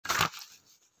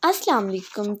Assalamu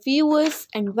alaikum viewers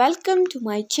and welcome to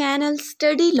my channel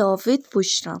Study Law with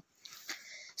Bushra.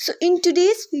 So in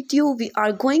today's video we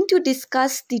are going to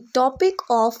discuss the topic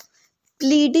of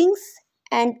pleadings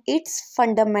and its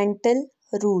fundamental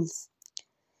rules.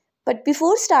 But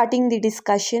before starting the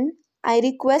discussion, I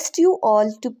request you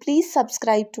all to please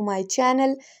subscribe to my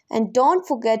channel and don't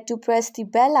forget to press the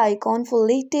bell icon for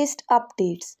latest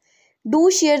updates.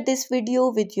 Do share this video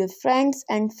with your friends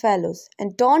and fellows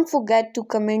and don't forget to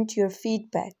comment your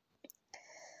feedback.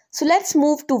 So let's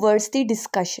move towards the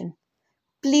discussion.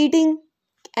 Pleading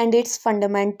and its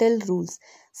fundamental rules.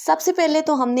 सबसे पहले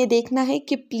तो हमने देखना है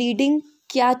कि pleading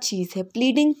क्या चीज़ है,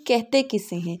 pleading कहते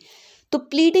किसे हैं. तो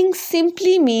pleading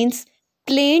simply means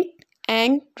plaint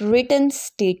and written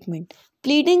statement.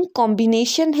 Pleading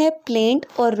combination है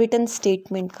plaint और written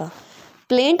statement का.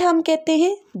 Plaint हम कहते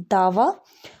हैं दावा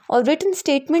और written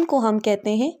statement को हम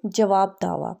कहते हैं जवाब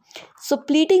दावा. So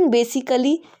pleading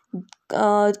basically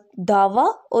दावा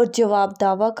और जवाब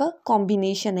दावा का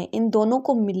कॉम्बिनेशन है. इन दोनों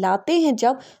को मिलाते हैं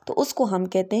जब, तो उसको हम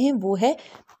कहते हैं वो है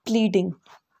pleading.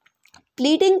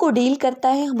 प्लीडिंग को डील करता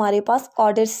है हमारे पास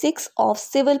order 6 of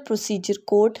civil procedure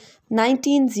code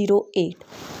 1908.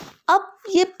 अब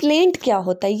ये प्लेंट क्या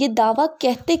होता है, ये दावा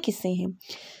कहते किसे हैं.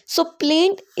 सो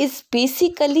plaint is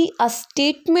basically a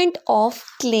statement of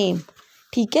claim.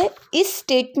 ठीक है, इस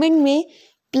स्टेटमेंट में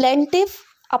प्लेंटिफ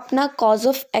अपना कॉज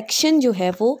ऑफ एक्शन जो है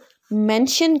वो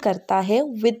मेंशन करता है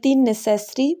with the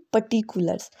necessary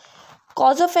particulars.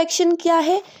 Cause of action क्या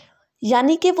है,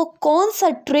 यानी कि वो कौन सा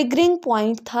ट्रिगरिंग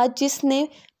पॉइंट था जिसने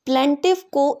प्लेंटिफ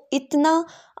को इतना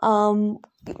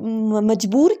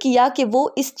मजबूर किया कि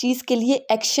वो इस चीज़ के लिए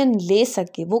एक्शन ले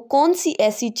सके. वो कौन सी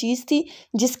ऐसी चीज़ थी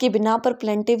जिसके बिना पर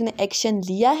प्लेंटिफ ने एक्शन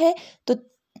लिया है. तो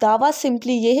दावा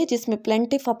सिंपली ये है जिसमें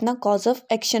प्लेंटिफ अपना कॉज ऑफ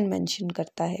एक्शन मेंशन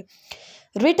करता है.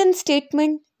 रिटन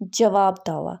स्टेटमेंट जवाब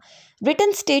दावा.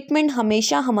 रिटन स्टेटमेंट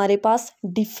हमेशा हमारे पास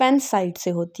डिफेंस साइड से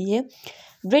होती है.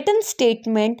 रिटन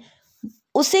स्टेटमेंट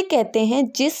उसे कहते हैं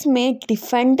जिसमें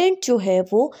डिफेंडेंट जो है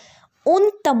वो उन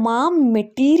तमाम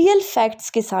मटेरियल फैक्ट्स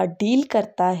के साथ डील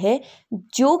करता है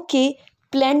जो कि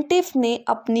प्लेंटिफ ने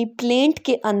अपनी प्लेंट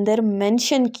के अंदर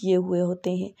मेंशन किए हुए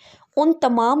होते हैं. उन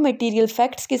तमाम मटेरियल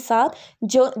फैक्ट्स के साथ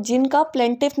जो जिनका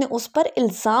प्लेंटिफ ने उस पर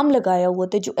इल्ज़ाम लगाया हुआ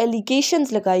होता है, जो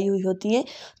एलिगेशंस लगाई हुई होती हैं.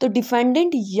 तो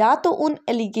डिफेंडेंट या तो उन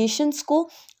एलिगेशंस को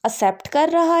एक्सेप्ट कर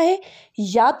रहा है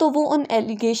या तो वो उन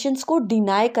एलिगेशंस को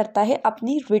डिनाई करता है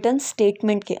अपनी रिटन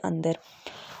स्टेटमेंट के अंदर.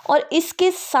 और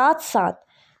इसके साथ साथ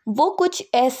वो कुछ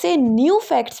ऐसे न्यू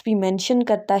फैक्ट्स भी मेंशन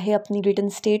करता है अपनी रिटन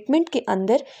स्टेटमेंट के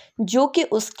अंदर जो कि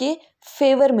उसके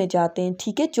फेवर में जाते हैं.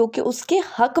 ठीक है, जो कि उसके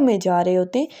हक में जा रहे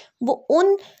होते हैं, वो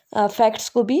उन फैक्ट्स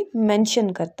को भी मेंशन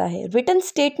करता है. रिटन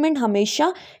स्टेटमेंट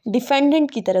हमेशा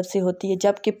डिफेंडेंट की तरफ से होती है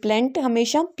जबकि प्लेंट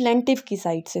हमेशा प्लेंटिफ की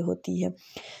साइड से होती है.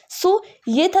 सो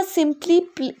ये था सिंपली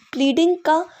प्लीडिंग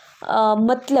का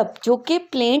मतलब, जो कि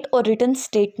प्लेंट और रिटन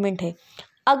स्टेटमेंट है.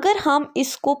 अगर हम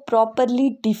इसको प्रॉपरली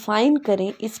डिफ़ाइन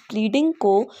करें इस प्लीडिंग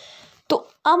को, तो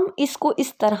हम इसको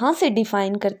इस तरह से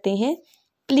डिफ़ाइन करते हैं.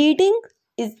 प्लीडिंग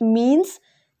इज मीन्स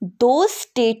दो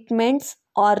स्टेटमेंट्स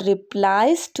और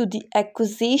replies to the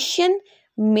accusation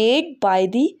made by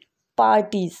the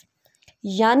parties.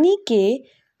 यानी कि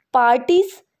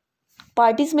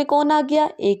पार्टीज़ में कौन आ गया,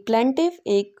 एक प्लेंटिफ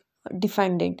एक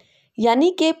डिफेंडेंट.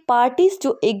 यानी कि पार्टीज़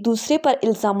जो एक दूसरे पर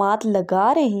इल्ज़ामात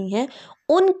लगा रही हैं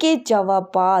उनके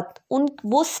जवाबात, उन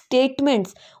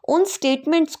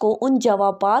स्टेटमेंट्स को, उन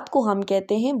जवाबात को हम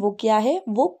कहते हैं वो क्या है,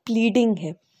 वो प्लीडिंग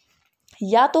है.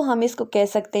 या तो हम इसको कह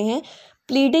सकते हैं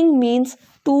pleading means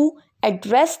to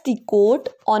address the court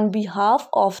on behalf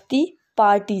of the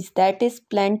parties that is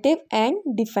plaintiff and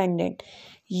defendant.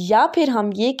 या फिर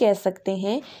हम ये कह सकते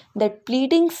हैं that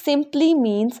pleading simply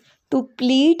means to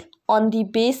plead on the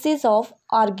basis of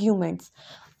arguments.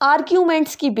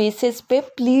 Arguments की बेसिस पे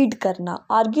प्लीड करना,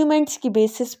 आर्ग्यूमेंट्स की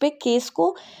बेसिस पे केस को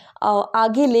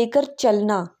आगे लेकर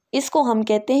चलना, इसको हम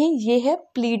कहते हैं, ये है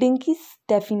प्लीडिंग की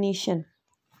डेफिनेशन.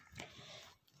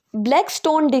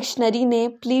 ब्लैकस्टोन डिक्शनरी ने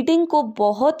प्लीडिंग को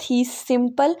बहुत ही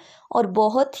सिंपल और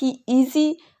बहुत ही इजी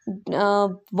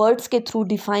वर्ड्स के थ्रू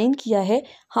डिफाइन किया है.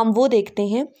 हम वो देखते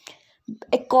हैं.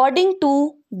 According to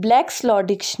blacks law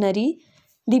dictionary,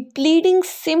 the pleading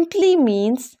simply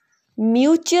means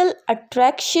mutual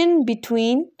attraction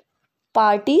between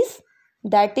parties,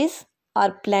 that is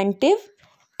our plaintiff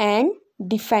and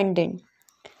defendant,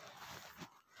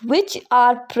 which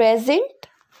are present,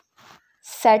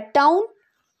 set down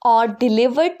or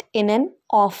delivered in an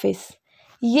office.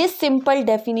 ये simple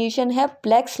definition है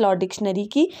blacks law dictionary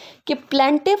की कि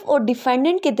plaintiff और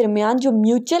defendant के दरमियान जो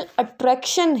mutual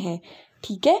attraction है,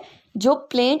 ठीक है, जो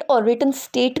प्लेंट और रिटन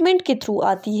स्टेटमेंट के थ्रू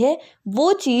आती है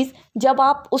वो चीज़ जब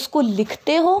आप उसको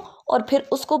लिखते हो और फिर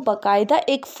उसको बाकायदा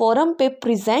एक फोरम पे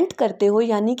प्रेजेंट करते हो,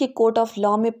 यानी कि कोर्ट ऑफ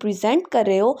लॉ में प्रेजेंट कर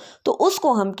रहे हो, तो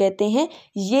उसको हम कहते हैं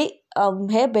ये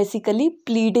है बेसिकली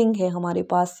प्लीडिंग है हमारे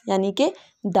पास, यानी कि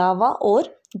दावा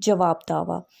और जवाब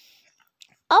दावा।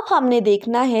 अब हमने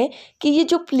देखना है कि ये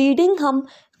जो प्लीडिंग हम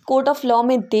कोर्ट ऑफ लॉ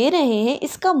में दे रहे हैं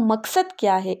इसका मकसद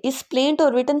क्या है, इस प्लेंट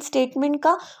और रिटन स्टेटमेंट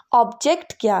का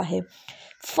ऑब्जेक्ट क्या है।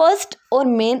 फर्स्ट और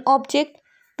main object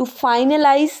to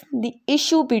finalise the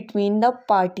issue between the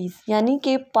parties, यानी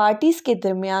कि पार्टीज़ के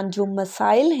दरमियान जो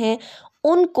मसाइल हैं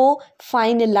उनको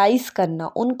फाइनलाइज करना,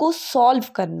 उनको सॉल्व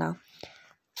करना।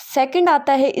 सेकंड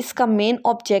आता है इसका main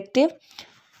objective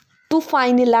to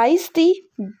finalise the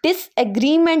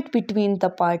disagreement between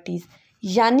the parties,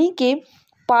 यानी कि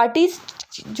पार्टीज़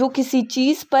जो किसी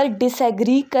चीज़ पर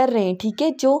डिसएग्री कर रहे हैं, ठीक है,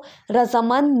 जो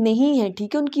रजामंद नहीं है,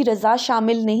 ठीक है, उनकी रज़ा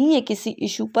शामिल नहीं है किसी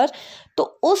इशू पर, तो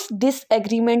उस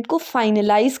डिसएग्रीमेंट को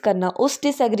फाइनलाइज करना, उस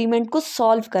डिसएग्रीमेंट को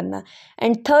सॉल्व करना।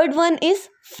 And third one is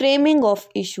framing of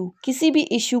issue, किसी भी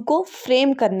इशू को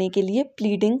फ्रेम करने के लिए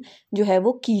प्लीडिंग जो है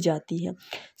वो की जाती है।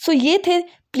 सो ये थे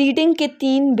प्लीडिंग के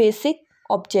 3 बेसिक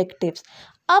ऑब्जेक्टिव्स।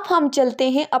 अब हम चलते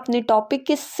हैं अपने टॉपिक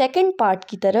के सेकंड पार्ट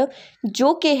की तरफ,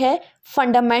 जो कि है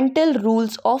फंडामेंटल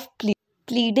रूल्स ऑफ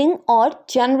प्लीडिंग और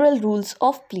जनरल रूल्स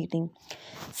ऑफ प्लीडिंग।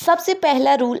 सबसे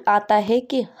पहला रूल आता है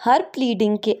कि हर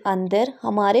प्लीडिंग के अंदर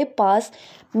हमारे पास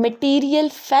मटेरियल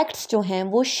फैक्ट्स जो हैं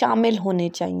वो शामिल होने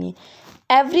चाहिए।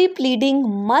 Every pleading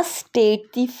must state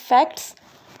the facts,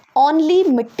 only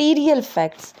material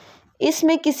facts.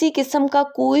 इसमें किसी किस्म का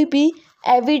कोई भी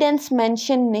एविडेंस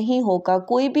मेंशन नहीं होगा,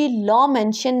 कोई भी लॉ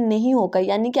मेंशन नहीं होगा,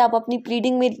 यानी कि आप अपनी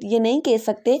प्लीडिंग में ये नहीं कह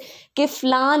सकते कि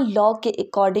फ़लाँ लॉ के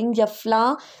अकॉर्डिंग या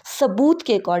फ़लाँ सबूत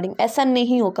के अकॉर्डिंग, ऐसा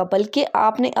नहीं होगा, बल्कि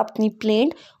आपने अपनी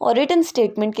प्लेंट और रिटन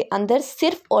स्टेटमेंट के अंदर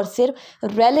सिर्फ और सिर्फ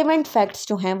रेलेवेंट फैक्ट्स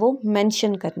जो हैं वो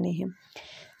मेंशन करने हैं।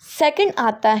 सेकंड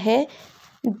आता है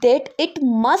that it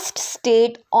must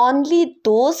state only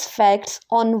those facts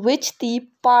on which the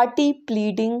party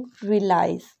pleading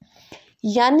relies,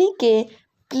 यानी कि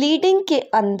प्लीडिंग के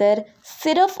अंदर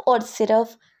सिर्फ और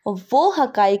सिर्फ वो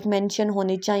हकाइक मेंशन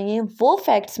होने चाहिए, वो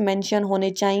फैक्ट्स मेंशन होने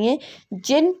चाहिए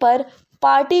जिन पर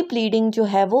पार्टी प्लीडिंग जो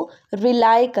है वो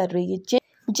रिलाई कर रही है,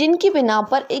 जिनकी बिना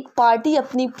पर एक पार्टी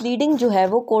अपनी प्लीडिंग जो है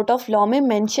वो कोर्ट ऑफ लॉ में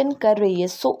मेंशन कर रही है।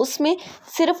 सो उसमें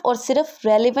सिर्फ और सिर्फ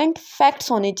रेलेवेंट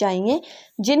फैक्ट्स होने चाहिए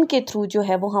जिनके थ्रू जो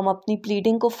है वो हम अपनी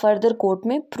प्लीडिंग को फर्दर कोर्ट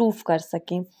में प्रूव कर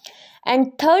सकें।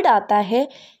 एंड थर्ड आता है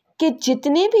कि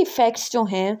जितने भी फैक्ट्स जो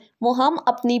हैं वो हम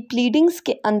अपनी प्लीडिंग्स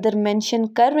के अंदर मेंशन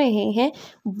कर रहे हैं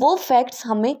वो फैक्ट्स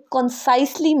हमें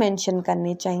कंसाइसली मेंशन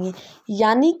करने चाहिए,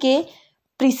 यानी कि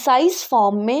प्रिसाइज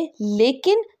फॉर्म में,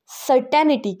 लेकिन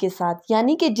सर्टेनिटी के साथ,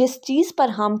 यानी कि जिस चीज़ पर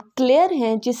हम क्लियर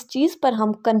हैं, जिस चीज़ पर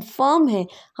हम कंफर्म हैं,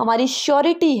 हमारी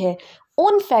श्योरिटी है,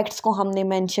 उन फैक्ट्स को हमने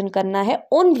मेंशन करना है,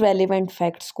 उन रेलेवेंट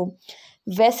फैक्ट्स को।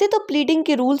 वैसे तो प्लीडिंग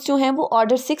के रूल्स जो हैं वो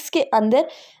ऑर्डर 6 के अंदर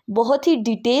बहुत ही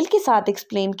डिटेल के साथ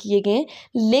एक्सप्लेन किए गए हैं,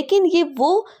 लेकिन ये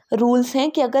वो रूल्स हैं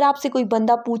कि अगर आपसे कोई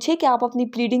बंदा पूछे कि आप अपनी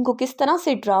प्लीडिंग को किस तरह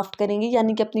से ड्राफ्ट करेंगे,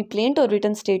 यानी कि अपनी प्लेंट और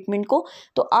रिटन स्टेटमेंट को,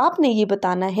 तो आपने ये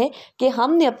बताना है कि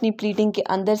हमने अपनी प्लीडिंग के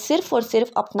अंदर सिर्फ और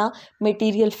सिर्फ अपना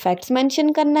मटेरियल फैक्ट्स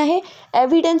मेंशन करना है,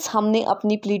 एविडेंस हमने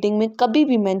अपनी प्लीडिंग में कभी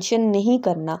भी मेंशन नहीं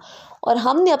करना, और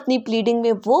हमने अपनी प्लीडिंग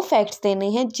में वो फैक्ट्स देने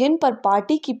हैं जिन पर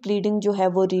पार्टी की प्लीडिंग जो है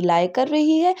वो रिलाई कर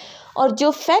रही है, और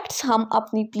जो फैक्ट्स हम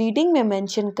अपनी प्लीडिंग में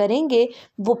मेंशन करेंगे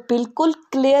वो बिल्कुल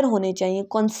क्लियर होने चाहिए,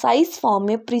 कंसाइज फॉर्म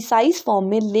में, प्रिसाइज फॉर्म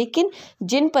में, लेकिन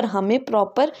जिन पर हमें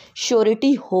प्रॉपर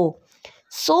श्योरिटी हो।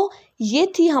 सो ये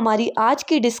थी हमारी आज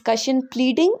की डिस्कशन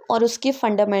प्लीडिंग और उसके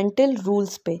फंडामेंटल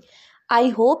रूल्स पे। आई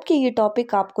होप कि ये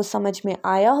टॉपिक आपको समझ में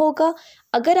आया होगा।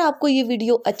 अगर आपको ये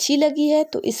वीडियो अच्छी लगी है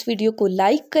तो इस वीडियो को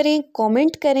लाइक करें,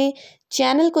 कमेंट करें,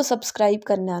 चैनल को सब्सक्राइब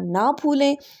करना ना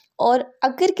भूलें, और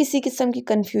अगर किसी किस्म की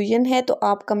कन्फ्यूजन है तो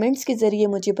आप कमेंट्स के ज़रिए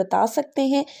मुझे बता सकते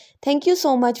हैं। Thank you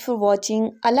so much for watching.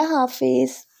 अल्लाह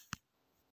हाफिज़।